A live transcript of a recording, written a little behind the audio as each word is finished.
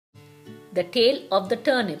The Tale of the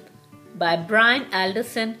Turnip by Brian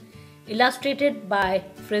Alderson, illustrated by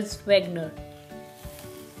Fritz Wegner.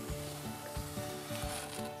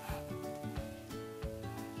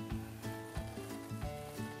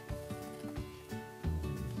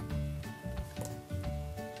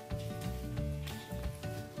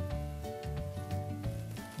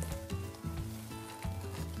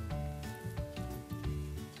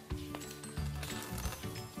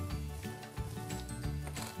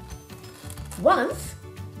 Once,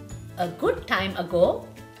 a good time ago,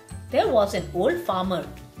 there was an old farmer.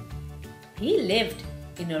 He lived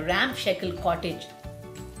in a ramshackle cottage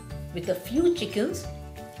with a few chickens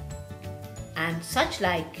and such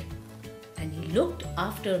like, and he looked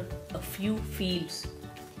after a few fields.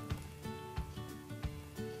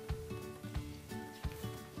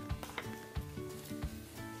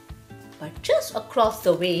 But just across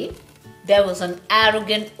the way, there was an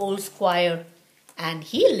arrogant old squire, and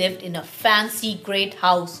he lived in a fancy great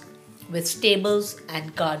house with stables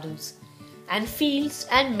and gardens and fields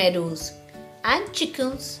and meadows and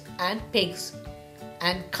chickens and pigs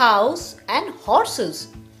and cows and horses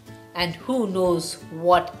and who knows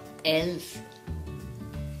what else.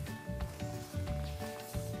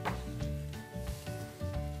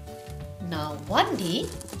 Now one day,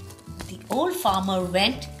 the old farmer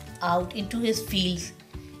went out into his fields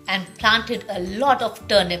and planted a lot of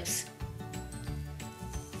turnips.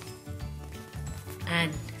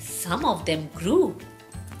 And some of them grew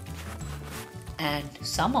and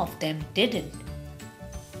some of them didn't.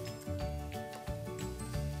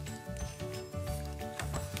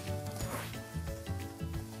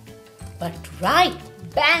 But right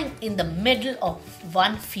bang in the middle of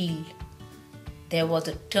one field, there was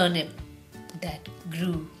a turnip that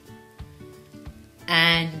grew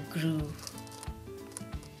and grew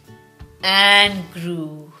and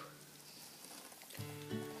grew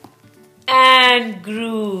and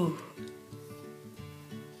grew.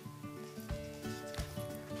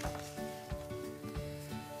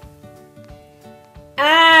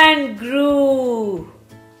 And grew.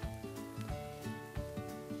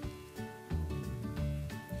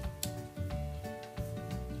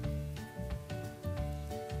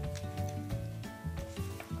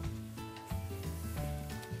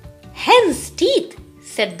 "Hen's teeth,"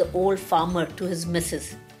 said the old farmer to his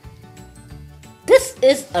missus. "This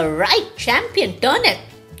is a right champion turnip.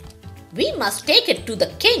 We must take it to the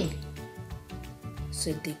king."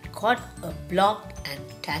 So they got a block and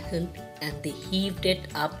tackle and they heaved it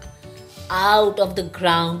up out of the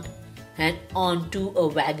ground and onto a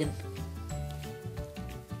wagon.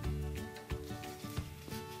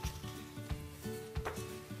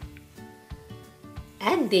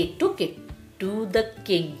 And they took it to the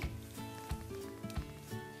king.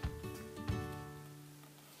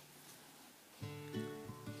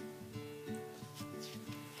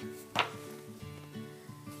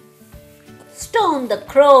 "Stone the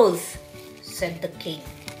crows," said the king.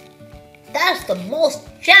 "That's the most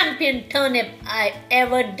champion turnip I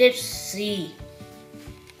ever did see."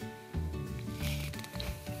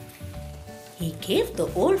 He gave the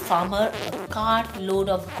old farmer a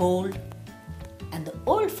cartload of gold, and the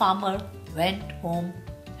old farmer went home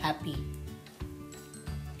happy.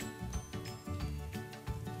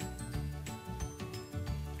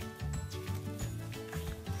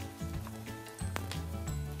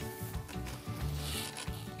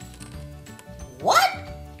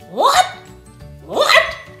 What?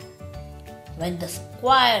 When the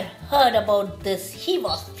squire heard about this, he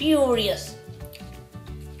was furious.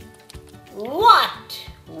 What,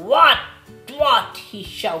 he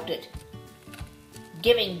shouted,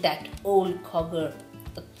 "Giving that old cogger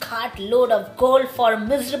a cartload of gold for a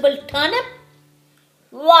miserable turnip?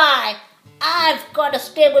 Why, I've got a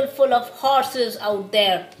stable full of horses out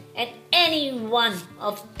there, and any one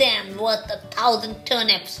of them worth 1,000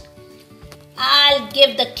 turnips. I'll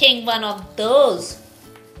give the king one of those."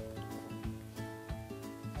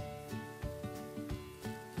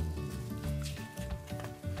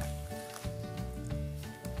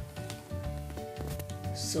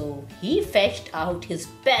 So he fetched out his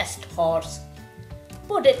best horse,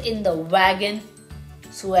 put it in the wagon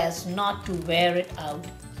so as not to wear it out,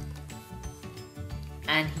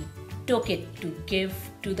 and he took it to give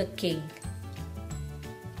to the king.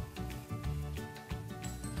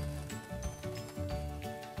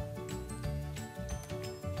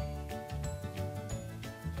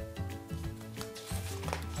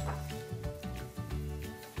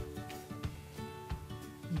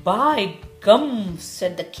 "By gum,"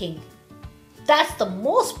 said the king, "that's the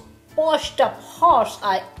most washed up horse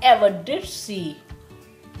I ever did see."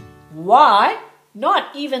 "Why?"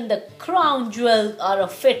 Not even the crown jewels are a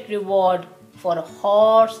fit reward for a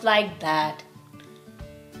horse like that.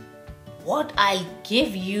 What I'll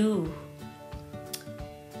give you?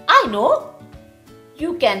 I know.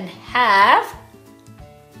 You can have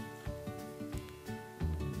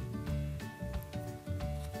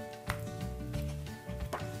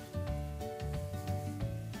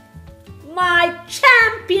my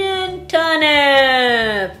champion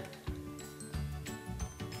Turnip.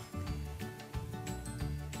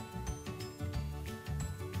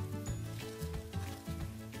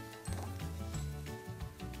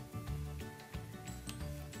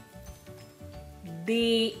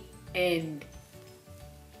 The end.